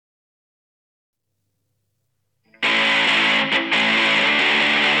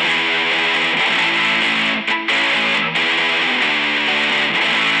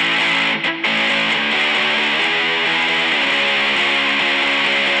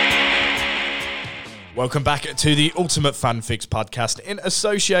Welcome back to the Ultimate Fan Fix podcast in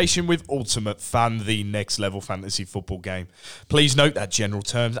association with Ultimate Fan, the next level fantasy football game. Please note that general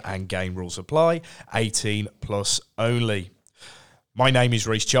terms and game rules apply, 18 plus only. My name is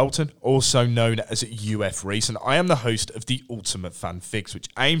Reece Cholton, also known as UF Reece, and I am the host of the Ultimate Fan Fix, which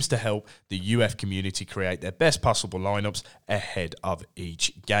aims to help the UF community create their best possible lineups ahead of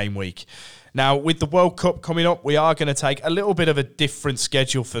each game week. Now, with the World Cup coming up, we are going to take a little bit of a different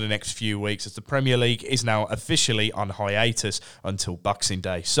schedule for the next few weeks as the Premier League is now officially on hiatus until Boxing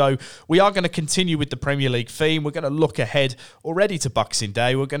Day. So we are going to continue with the Premier League theme. We're going to look ahead already to Boxing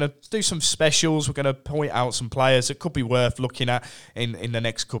Day. We're going to do some specials. We're going to point out some players that could be worth looking at in the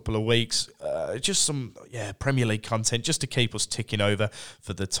next couple of weeks. Just some Premier League content just to keep us ticking over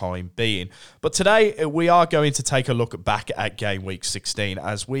for the time being. But today we are going to take a look back at Game Week 16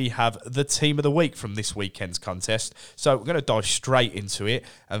 as we have the Team of the Week from this weekend's contest. So we're going to dive straight into it.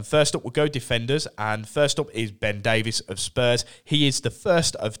 And first up, we'll go defenders. And first up is Ben Davies of Spurs. He is the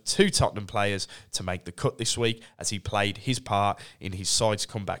first of two Tottenham players to make the cut this week as he played his part in his side's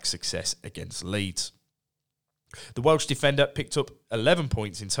comeback success against Leeds. The Welsh defender picked up 11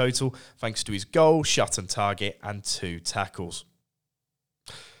 points in total thanks to his goal, shot on target and 2 tackles.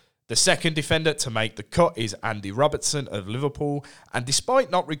 The second defender to make the cut is Andy Robertson of Liverpool, and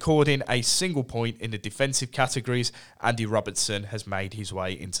despite not recording a single point in the defensive categories, Andy Robertson has made his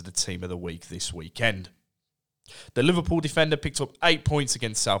way into the Team of the Week this weekend. The Liverpool defender picked up 8 points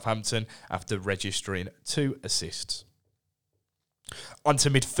against Southampton after registering 2 assists. On to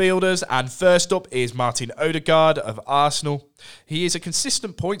midfielders, and first up is Martin Odegaard of Arsenal. He is a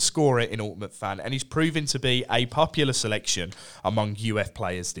consistent point scorer in Ultimate Fan and he's proven to be a popular selection among UF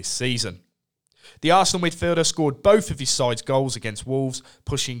players this season. The Arsenal midfielder scored both of his side's goals against Wolves,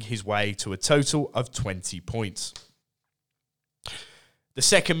 pushing his way to a total of 20 points. The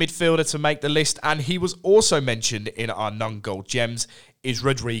second midfielder to make the list, and he was also mentioned in our non-goal gems, is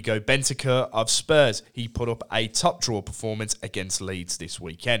Rodrigo Bentancur of Spurs. He put up a top draw performance against Leeds this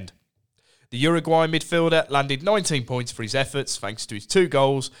weekend. The Uruguayan midfielder landed 19 points for his efforts thanks to his 2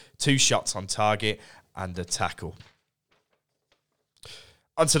 goals, 2 shots on target and a tackle.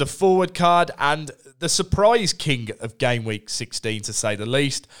 Onto the forward card, and the surprise king of Game Week 16 to say the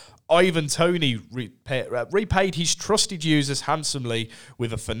least, Ivan Toney repaid his trusted users handsomely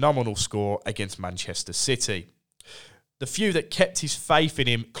with a phenomenal score against Manchester City. The few that kept his faith in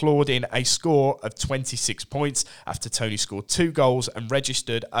him clawed in a score of 26 points after Toney scored 2 goals and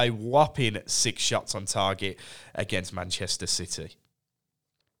registered a whopping 6 shots on target against Manchester City.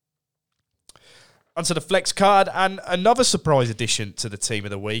 Onto the flex card, and another surprise addition to the Team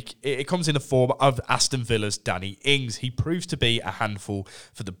of the Week. It comes in the form of Aston Villa's Danny Ings. He proved to be a handful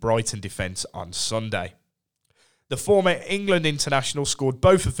for the Brighton defence on Sunday. The former England international scored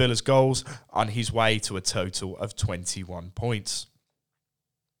both of Villa's goals on his way to a total of 21 points.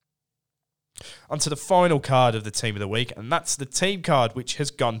 Onto the final card of the Team of the Week, and that's the team card which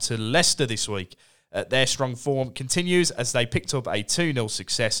has gone to Leicester this week. Their strong form continues as they picked up a 2-0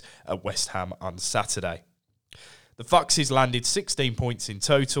 success at West Ham on Saturday. The Foxes landed 16 points in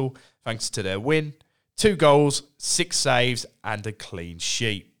total thanks to their win, 2 goals, 6 saves and a clean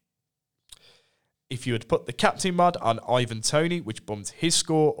sheet. If you had put the captain mod on Ivan Toney, which bumped his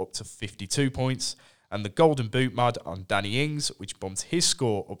score up to 52 points, and the Golden Boot mod on Danny Ings, which bumped his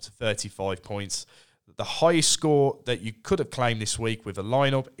score up to 35 points, the highest score that you could have claimed this week with a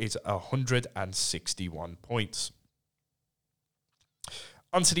lineup is 161 points.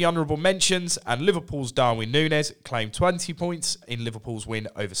 Onto the honourable mentions, and Liverpool's Darwin Núñez claimed 20 points in Liverpool's win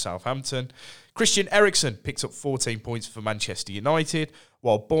over Southampton. Christian Eriksen picked up 14 points for Manchester United,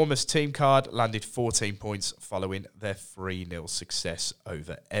 while Bournemouth's team card landed 14 points following their 3-0 success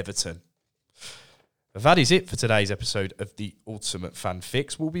over Everton. That is it for today's episode of the Ultimate Fan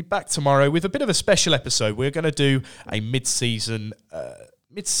Fix. We'll be back tomorrow with a bit of a special episode. We're going to do a mid-season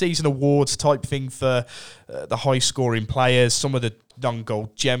awards type thing for the high-scoring players, some of the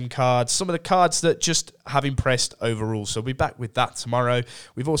non-gold gem cards, some of the cards that just have impressed overall. So we'll be back with that tomorrow.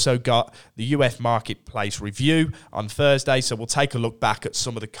 We've also got the UF Marketplace review on Thursday, so we'll take a look back at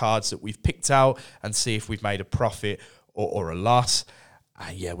some of the cards that we've picked out and see if we've made a profit or a loss.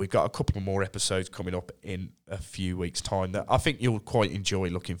 We've got a couple more episodes coming up in a few weeks' time that I think you'll quite enjoy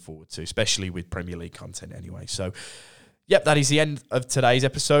looking forward to, especially with Premier League content anyway. So, that is the end of today's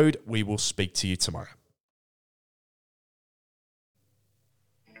episode. We will speak to you tomorrow.